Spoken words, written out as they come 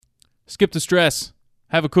Skip the stress.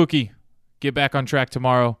 Have a cookie. Get back on track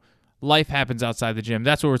tomorrow. Life happens outside the gym.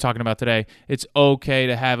 That's what we're talking about today. It's okay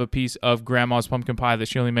to have a piece of grandma's pumpkin pie that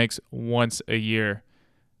she only makes once a year.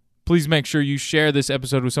 Please make sure you share this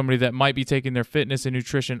episode with somebody that might be taking their fitness and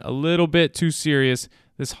nutrition a little bit too serious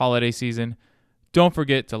this holiday season. Don't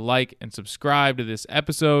forget to like and subscribe to this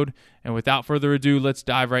episode. And without further ado, let's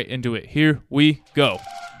dive right into it. Here we go.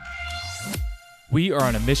 We are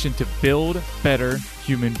on a mission to build better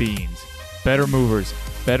human beings, better movers,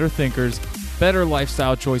 better thinkers, better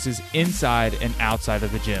lifestyle choices inside and outside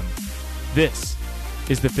of the gym. This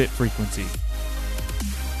is the Fit Frequency.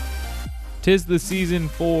 'Tis the season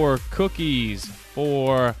for cookies,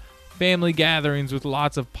 for family gatherings with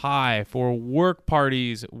lots of pie, for work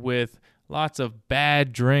parties with lots of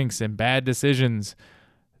bad drinks and bad decisions.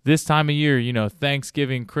 This time of year,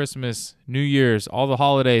 Thanksgiving, Christmas, New Year's, all the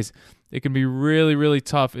holidays, it can be really, really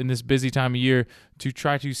tough in this busy time of year to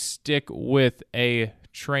try to stick with a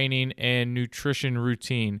training and nutrition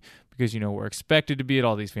routine because, we're expected to be at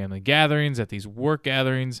all these family gatherings, at these work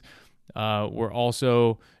gatherings. We're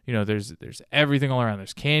also, there's everything all around.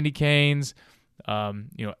 There's candy canes.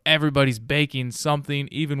 Everybody's baking something.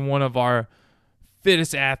 Even one of our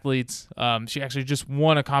fittest athletes, she actually just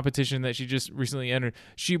won a competition that she just recently entered.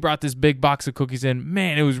 She brought this big box of cookies in.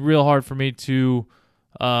 Man, it was real hard for me to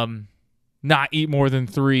not eat more than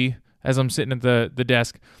 3 as I'm sitting at the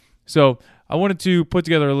desk. So I wanted to put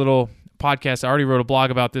together a little podcast. I already wrote a blog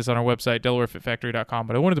about this on our website, DelawareFitFactory.com,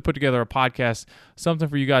 but I wanted to put together a podcast, something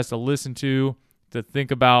for you guys to listen to think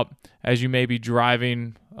about as you may be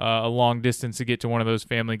driving a long distance to get to one of those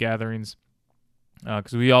family gatherings.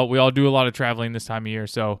 Because we all do a lot of traveling this time of year,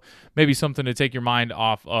 so maybe something to take your mind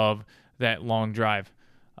off of that long drive.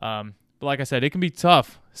 But like I said, it can be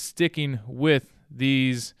tough sticking with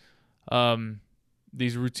these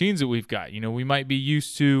routines that we've got. We might be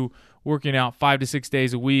used to working out 5 to 6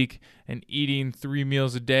 days a week and eating 3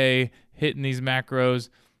 meals a day, hitting these macros,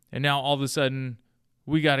 and now all of a sudden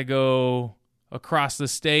we got to go across the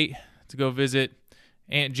state to go visit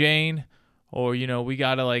Aunt Jane, or we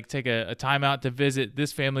got to take a time out to visit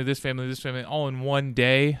this family, all in one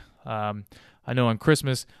day. I know on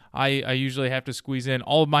Christmas I usually have to squeeze in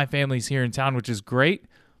all of my family's here in town, which is great,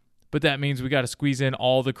 but that means we got to squeeze in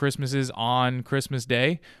all the Christmases on Christmas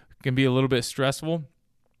Day. It can be a little bit stressful.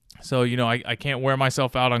 So, I can't wear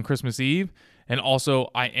myself out on Christmas Eve. And also,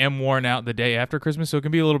 I am worn out the day after Christmas. So it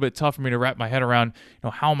can be a little bit tough for me to wrap my head around,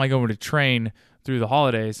 how am I going to train through the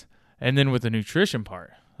holidays? And then with the nutrition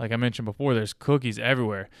part, like I mentioned before, there's cookies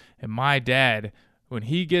everywhere. And my dad, when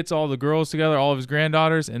he gets all the girls together, all of his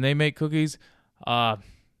granddaughters, and they make cookies,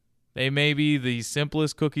 they may be the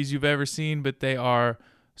simplest cookies you've ever seen, but they are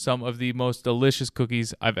some of the most delicious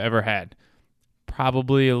cookies I've ever had.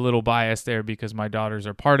 Probably a little biased there because my daughters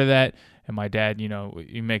are part of that, and my dad,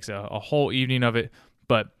 he makes a whole evening of it.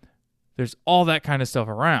 But there's all that kind of stuff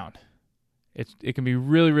around. It can be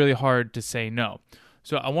really, really hard to say no.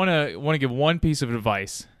 So I want to give one piece of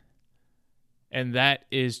advice, and that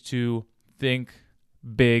is to think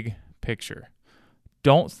big picture.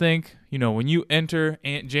 Don't think, when you enter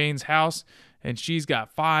Aunt Jane's house and she's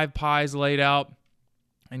got 5 pies laid out,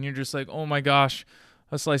 and you're just like, oh my gosh,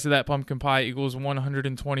 a slice of that pumpkin pie equals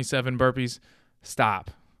 127 burpees. Stop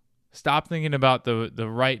thinking about the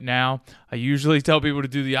right now. I usually tell people to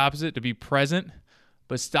do the opposite, to be present,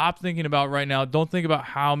 but stop thinking about right now. Don't think about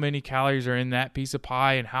how many calories are in that piece of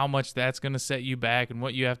pie and how much that's going to set you back and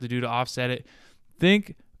what you have to do to offset it.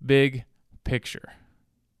 Think big picture.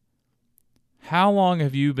 How long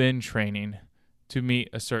have you been training to meet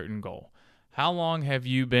a certain goal? How long have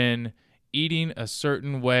you been eating a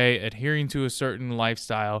certain way, adhering to a certain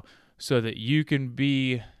lifestyle so that you can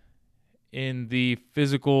be in the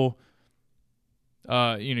physical,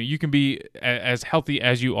 you can be as healthy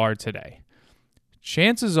as you are today?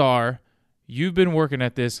 Chances are you've been working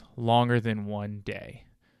at this longer than one day.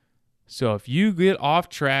 So if you get off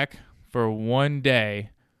track for one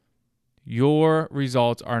day, your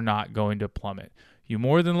results are not going to plummet. You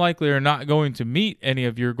more than likely are not going to meet any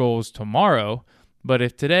of your goals tomorrow. But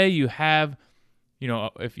if today you have,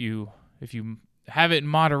 if you have it in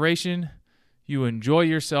moderation, you enjoy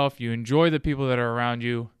yourself, you enjoy the people that are around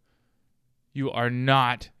you, you are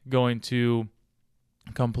not going to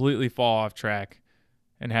completely fall off track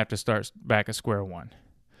and have to start back at square one.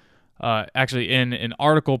 Actually, in an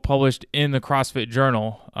article published in the CrossFit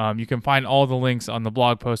Journal, you can find all the links on the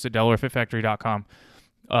blog post at DelawareFitFactory.com.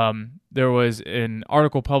 There was an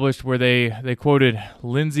article published where they quoted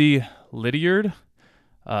Lindsay Lydiard.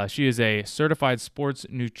 She is a certified sports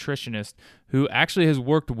nutritionist who actually has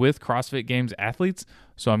worked with CrossFit Games athletes.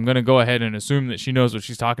 So I'm going to go ahead and assume that she knows what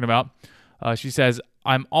she's talking about. She says,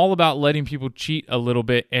 I'm all about letting people cheat a little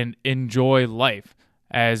bit and enjoy life,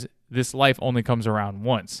 as this life only comes around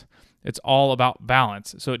once. It's all about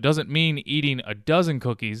balance. So it doesn't mean eating a dozen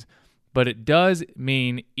cookies, but it does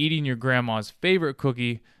mean eating your grandma's favorite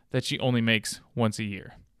cookie that she only makes once a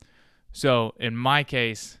year. So in my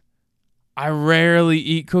case, I rarely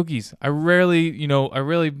eat cookies. I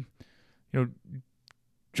rarely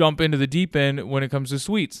jump into the deep end when it comes to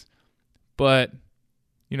sweets. But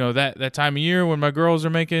that time of year when my girls are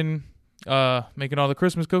making all the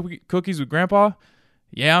Christmas cookies with Grandpa,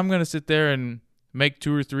 yeah, I'm gonna sit there and make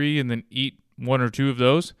 2 or 3 and then eat 1 or 2 of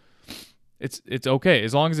those. It's okay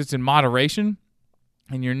as long as it's in moderation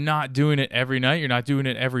and you're not doing it every night. You're not doing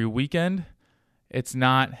it every weekend. It's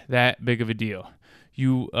not that big of a deal.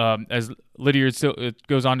 You, as Lydia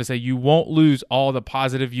goes on to say, you won't lose all the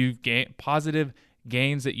positive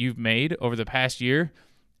gains that you've made over the past year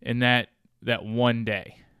in that one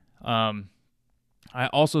day. I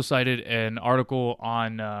also cited an article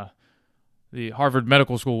on the Harvard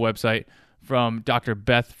Medical School website from Dr.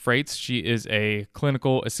 Beth Freites. She is a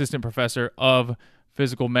clinical assistant professor of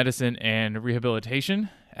physical medicine and rehabilitation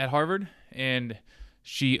at Harvard, and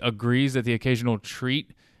she agrees that the occasional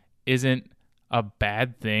treat isn't a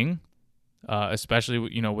bad thing, especially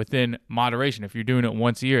within moderation. If you're doing it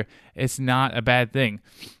once a year, it's not a bad thing.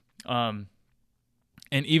 And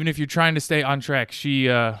even if you're trying to stay on track,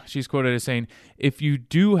 she's quoted as saying, if you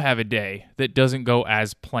do have a day that doesn't go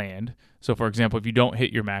as planned, so for example, if you don't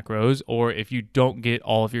hit your macros or if you don't get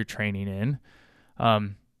all of your training in,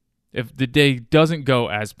 if the day doesn't go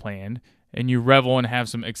as planned and you revel and have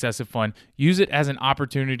some excessive fun, use it as an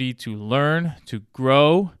opportunity to learn, to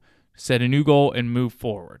grow, set a new goal, and move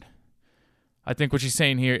forward. I think what she's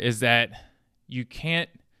saying here is that you can't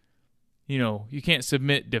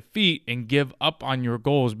submit defeat and give up on your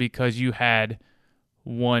goals because you had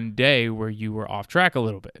one day where you were off track a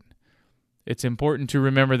little bit. It's important to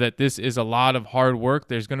remember that this is a lot of hard work.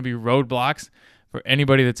 There's going to be roadblocks for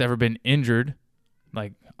anybody that's ever been injured,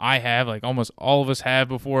 like I have, like almost all of us have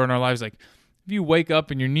before in our lives. Like if you wake up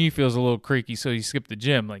and your knee feels a little creaky, so you skip the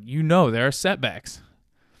gym, like there are setbacks.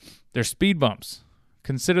 There's speed bumps.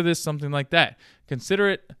 Consider this something like that. Consider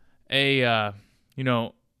it a, I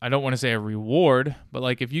don't want to say a reward, but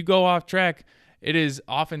like if you go off track, it is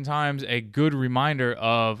oftentimes a good reminder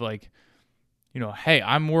of like, hey,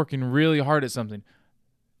 I'm working really hard at something.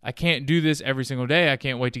 I can't do this every single day. I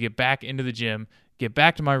can't wait to get back into the gym, get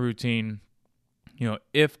back to my routine.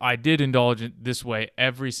 If I did indulge it this way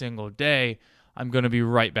every single day, I'm going to be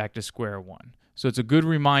right back to square one. So it's a good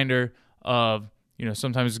reminder of,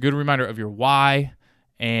 sometimes it's a good reminder of your why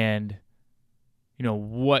and,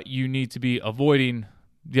 what you need to be avoiding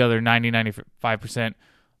the other 95%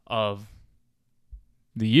 of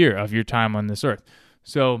the year of your time on this earth.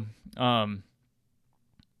 So,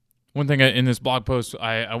 one thing in this blog post,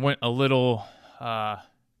 I went a little, I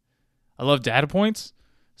love data points.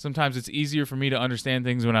 Sometimes it's easier for me to understand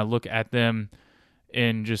things when I look at them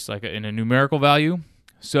in just like in a numerical value.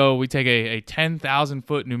 So we take a 10,000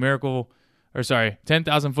 foot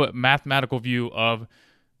 10,000 foot mathematical view of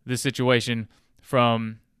the situation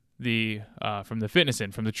from the fitness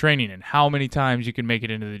end, from the training end, how many times you can make it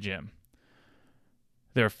into the gym.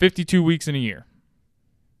 There are 52 weeks in a year.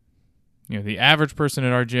 The average person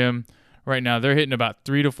at our gym right now, they're hitting about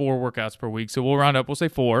 3 to 4 workouts per week. So we'll round up, we'll say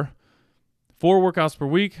 4. 4 workouts per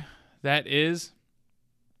week, that is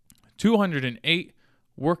 208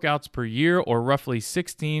 workouts per year, or roughly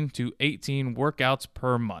 16 to 18 workouts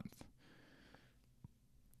per month.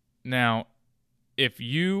 Now, if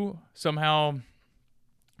you somehow,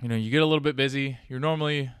 you get a little bit busy, you're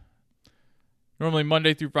normally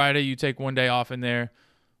Monday through Friday, you take one day off in there.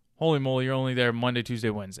 Holy moly, you're only there Monday,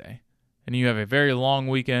 Tuesday, Wednesday. And you have a very long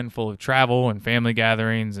weekend full of travel and family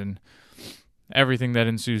gatherings and everything that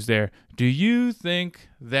ensues there. Do you think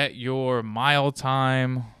that your mile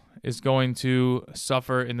time is going to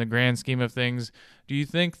suffer in the grand scheme of things? Do you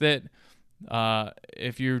think that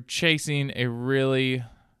if you're chasing a really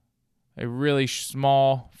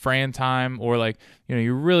small Fran time, or like,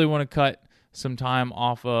 you really want to cut some time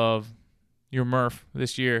off of your Murph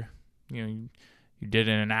this year, you did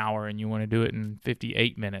it in an hour and you want to do it in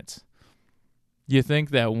 58 minutes. You think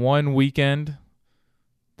that one weekend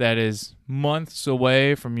that is months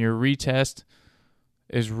away from your retest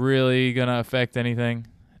is really going to affect anything?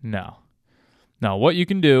 No. Now, what you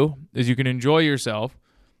can do is you can enjoy yourself.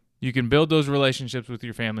 You can build those relationships with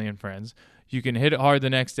your family and friends. You can hit it hard the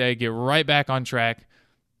next day, get right back on track,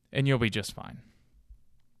 and you'll be just fine.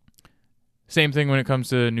 Same thing when it comes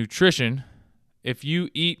to nutrition. If you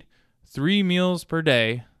eat 3 meals per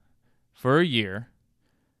day for a year,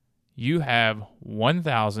 you have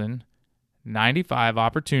 1,095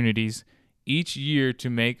 opportunities each year to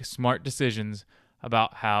make smart decisions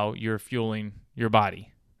about how you're fueling your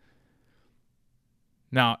body.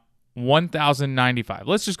 Now, 1,095.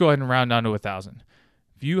 Let's just go ahead and round down to 1,000.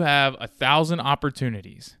 If you have 1,000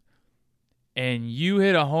 opportunities and you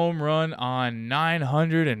hit a home run on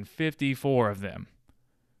 954 of them,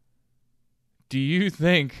 do you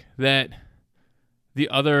think that the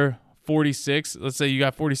other 46, let's say you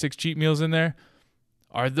got 46 cheat meals in there,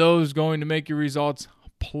 are those going to make your results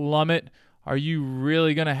plummet? Are you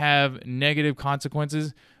really going to have negative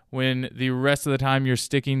consequences when the rest of the time you're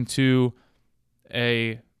sticking to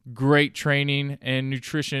a great training and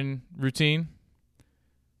nutrition routine?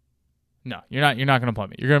 No, you're not going to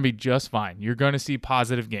plummet. You're going to be just fine. You're going to see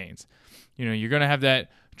positive gains. You're going to have that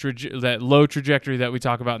low trajectory that we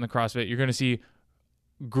talk about in the CrossFit. You're going to see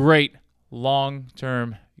great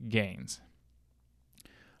long-term gains.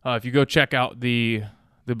 If you go check out the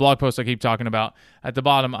blog post I keep talking about, at the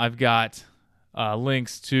bottom I've got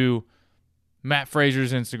links to Matt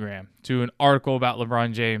Fraser's Instagram, to an article about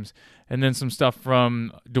LeBron James, and then some stuff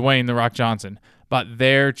from Dwayne "The Rock" Johnson about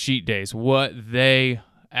their cheat days, what they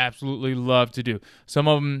absolutely love to do. Some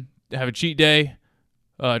of them have a cheat day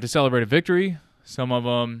to celebrate a victory. Some of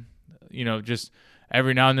them, just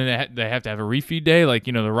every now and then they have to have a refeed day. Like,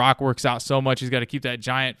 The Rock works out so much, he's got to keep that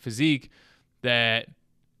giant physique that,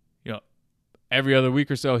 every other week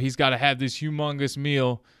or so, he's got to have this humongous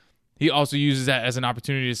meal. He also uses that as an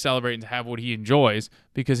opportunity to celebrate and to have what he enjoys,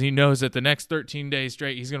 because he knows that the next 13 days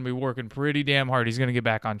straight, he's going to be working pretty damn hard. He's going to get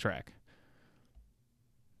back on track.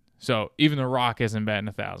 So even The Rock isn't batting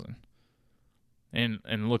 1,000.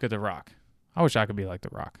 And look at The Rock. I wish I could be like The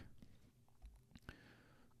Rock.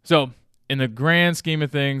 So in the grand scheme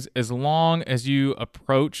of things, as long as you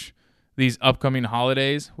approach these upcoming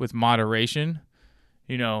holidays with moderation,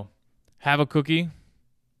 have a cookie,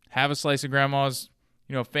 have a slice of grandma's,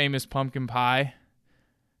 famous pumpkin pie,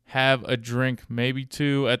 have a drink, maybe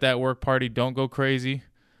 2 at that work party. Don't go crazy.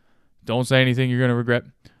 Don't say anything you're going to regret.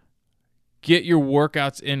 Get your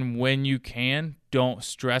workouts in when you can. Don't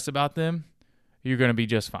stress about them. You're going to be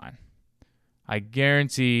just fine. I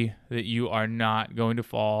guarantee that you are not going to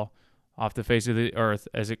fall off the face of the earth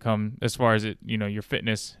as far as your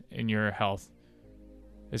fitness and your health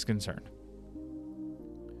is concerned.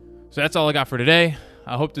 So that's all I got for today.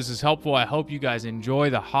 I hope this is helpful. I hope you guys enjoy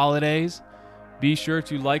the holidays. Be sure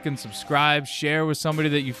to like and subscribe. Share with somebody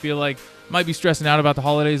that you feel like might be stressing out about the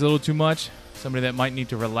holidays a little too much. Somebody that might need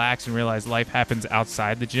to relax and realize life happens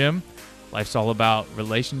outside the gym. Life's all about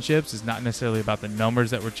relationships. It's not necessarily about the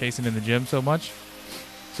numbers that we're chasing in the gym so much.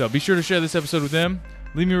 So be sure to share this episode with them.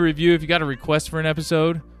 Leave me a review if you got a request for an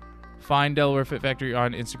episode. Find Delaware Fit Factory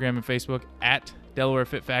on Instagram and Facebook at Delaware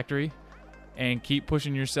Fit Factory. And keep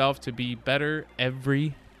pushing yourself to be better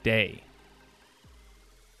every day.